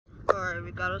Alright,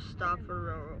 we gotta stop for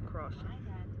railroad crossing.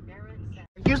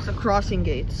 Here's the crossing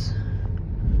gates.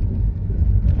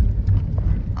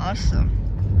 Awesome.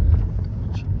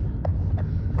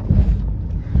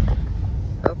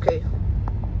 Okay.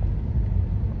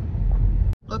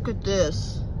 Look at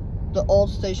this. The old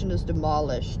station is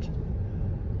demolished.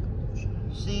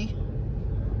 See?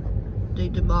 They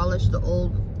demolished the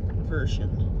old version.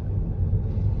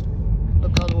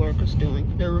 Look how the workers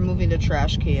doing. They're removing the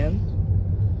trash can.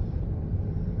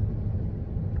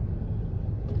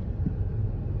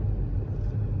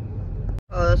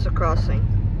 Oh, that's a crossing.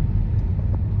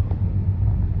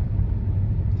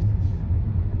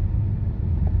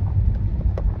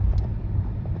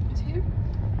 It's here?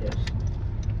 Yes.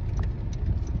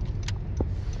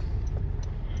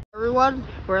 Everyone,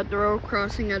 we're at the road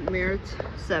crossing at Merritt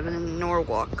 7 in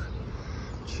Norwalk.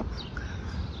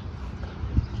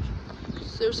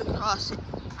 There's a crossing.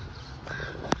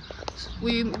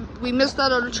 We missed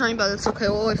that other train, but it's okay.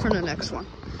 We'll wait for the next one.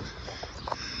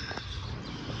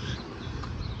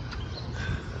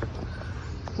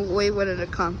 We'll wait when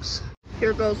it comes.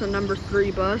 Here goes the number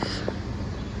 3 bus.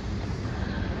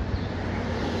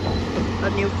 A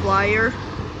new flyer.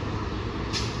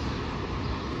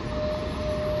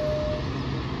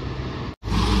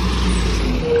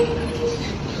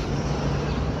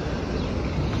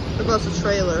 There goes the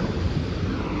trailer.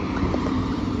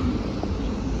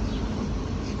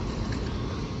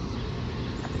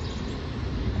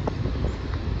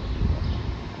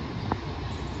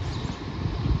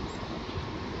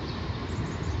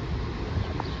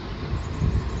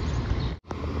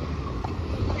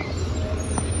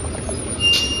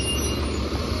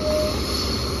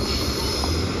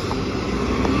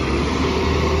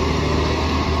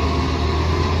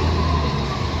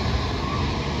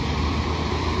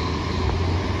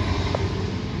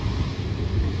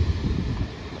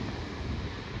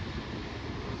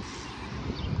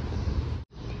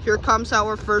 Here comes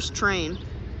our first train.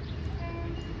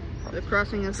 The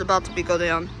crossing is about to go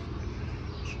down.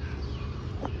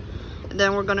 And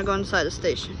then we're gonna go inside the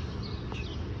station.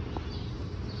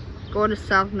 Going to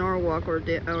South Norwalk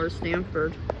or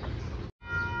Stanford.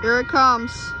 Here it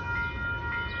comes.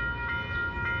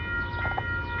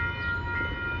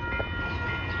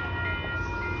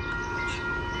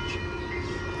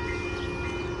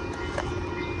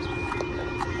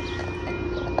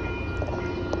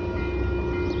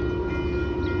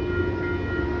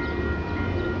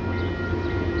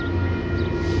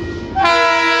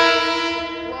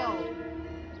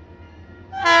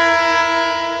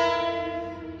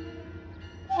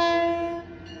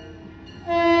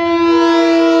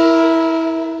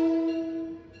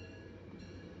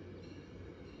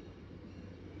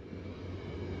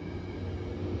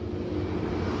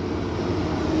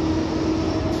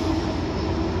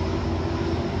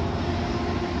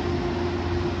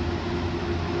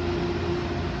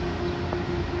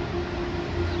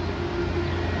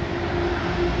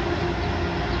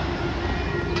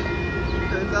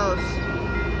 Goes.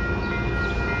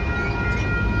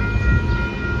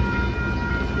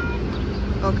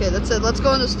 Okay, that's it. Let's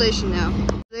go in the station now.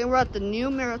 Today we're at the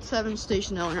new Merritt 7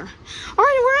 station, Elinor. Alright,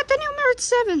 we're at the new Merritt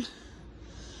 7.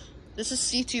 This is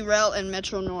CT Rail and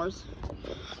Metro North.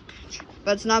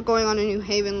 But it's not going on a New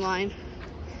Haven line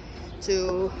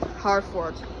to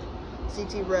Hartford.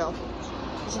 CT Rail.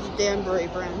 This is the Danbury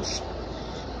branch.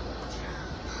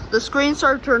 The screens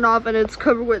are turned off and it's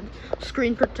covered with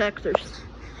screen protectors.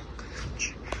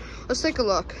 Let's take a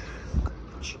look.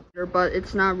 But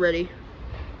it's not ready.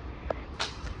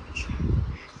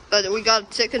 But we got a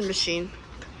ticket machine.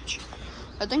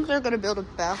 I think they're gonna build a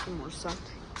bathroom or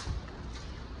something.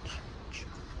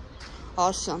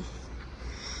 Awesome.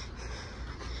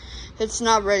 It's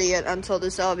not ready yet until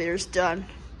this elevator's done.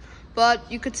 But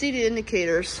you could see the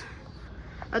indicators.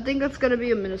 I think it's gonna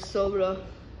be in Minnesota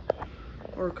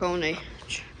or Coney.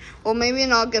 Well, maybe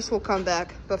in August we'll come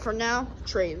back. But for now,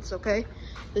 trains, okay?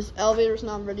 This elevator's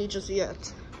not ready just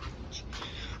yet.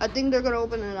 I think they're gonna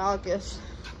open in August.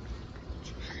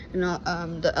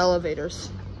 The elevators.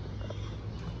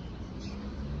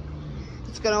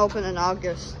 It's gonna open in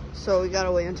August, so we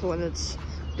gotta wait until when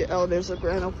the elevators are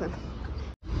grand open.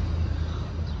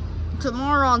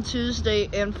 Tomorrow on Tuesday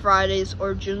and Fridays,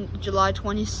 or July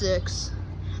 6th,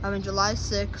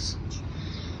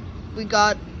 we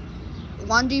got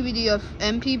one DVD of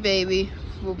MP Baby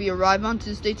will be arrived on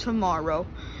Tuesday tomorrow,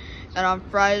 and on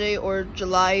Friday or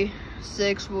July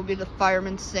 6th will be the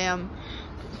Fireman Sam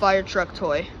fire truck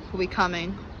toy will be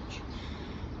coming.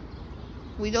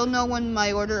 We don't know when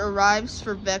my order arrives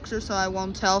for Vexer, so I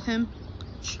won't tell him.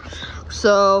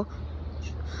 So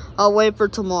I'll wait for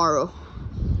tomorrow.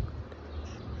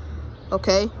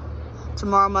 Okay?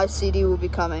 Tomorrow my CD will be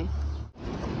coming.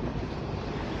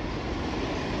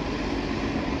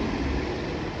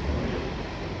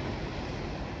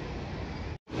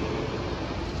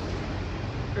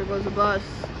 There goes the bus.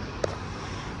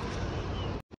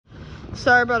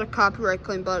 Sorry about a copyright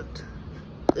claim, but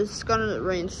it's gonna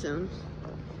rain soon.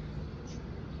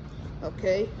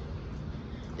 Okay?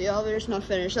 The elevator's not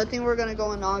finished. I think we're gonna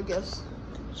go in August.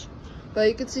 But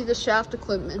you can see the shaft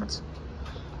equipment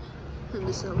in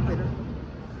this elevator.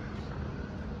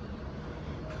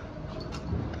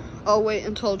 I'll wait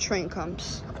until a train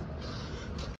comes.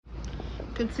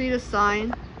 You can see the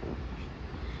sign.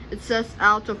 It says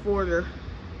out of order.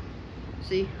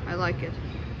 See, I like it.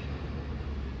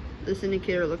 This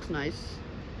indicator looks nice.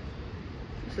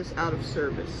 It says out of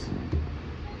service.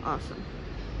 Awesome.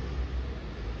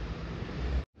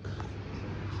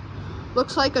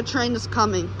 Looks like a train is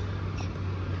coming.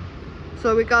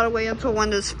 So we gotta wait until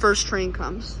when this first train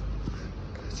comes.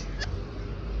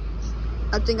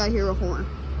 I think I hear a horn.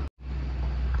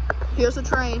 Here's a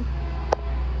train.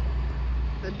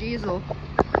 The diesel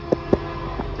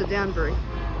to Danbury.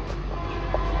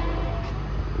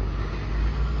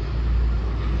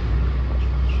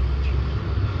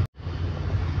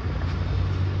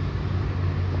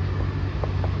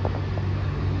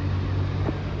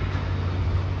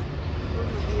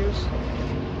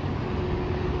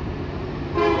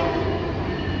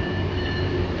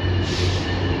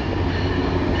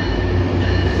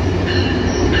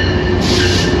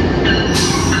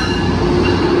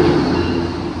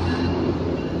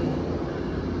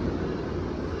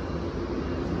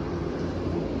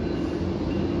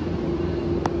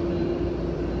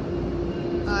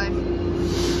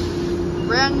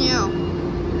 Brand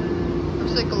new.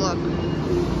 Let's take a look.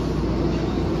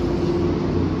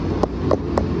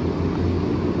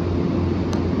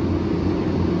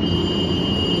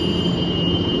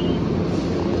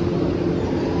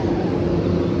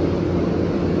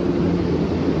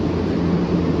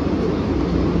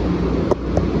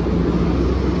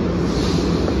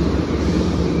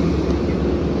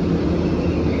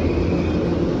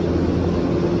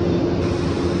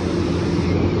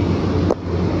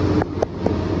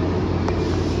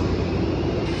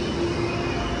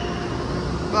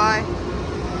 Bye.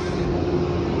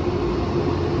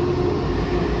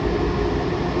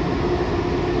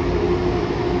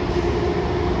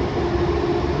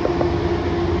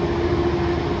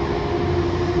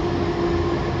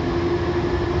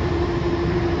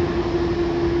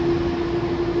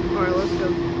 Alright, let's go.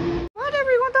 Alright,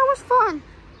 everyone, that was fun.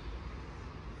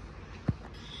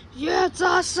 Yeah, it's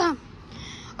awesome.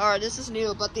 Alright, this is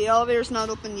new, but the elevator's not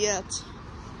open yet.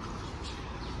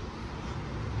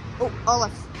 Oh,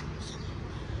 Olive.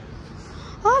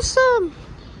 Awesome.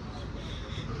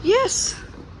 Yes.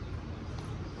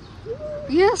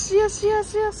 Yes, yes,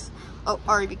 yes, yes. Oh,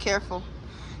 Ari, be careful.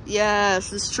 Yes,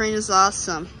 this train is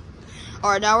awesome.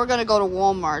 All right, now we're gonna go to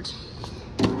Walmart.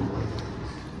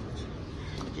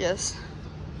 Yes.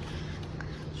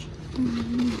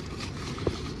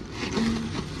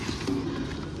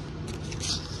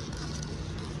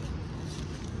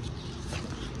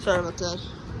 Sorry about that.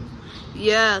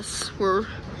 Yes, we're...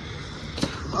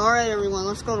 Alright, everyone,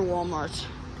 let's go to Walmart.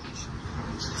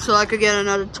 So I could get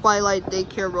another Twilight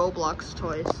Daycare Roblox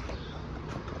toys.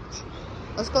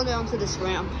 Let's go down to this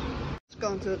ramp.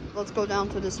 Let's go down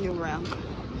to this new ramp.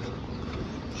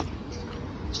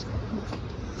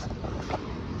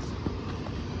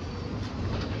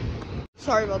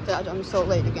 Sorry about that, I'm so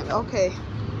late again. Okay,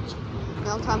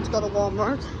 now time to go to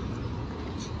Walmart.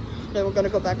 Then we're gonna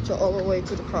go back to all the way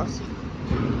to the crossing.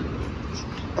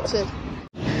 That's it.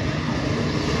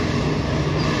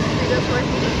 See this way?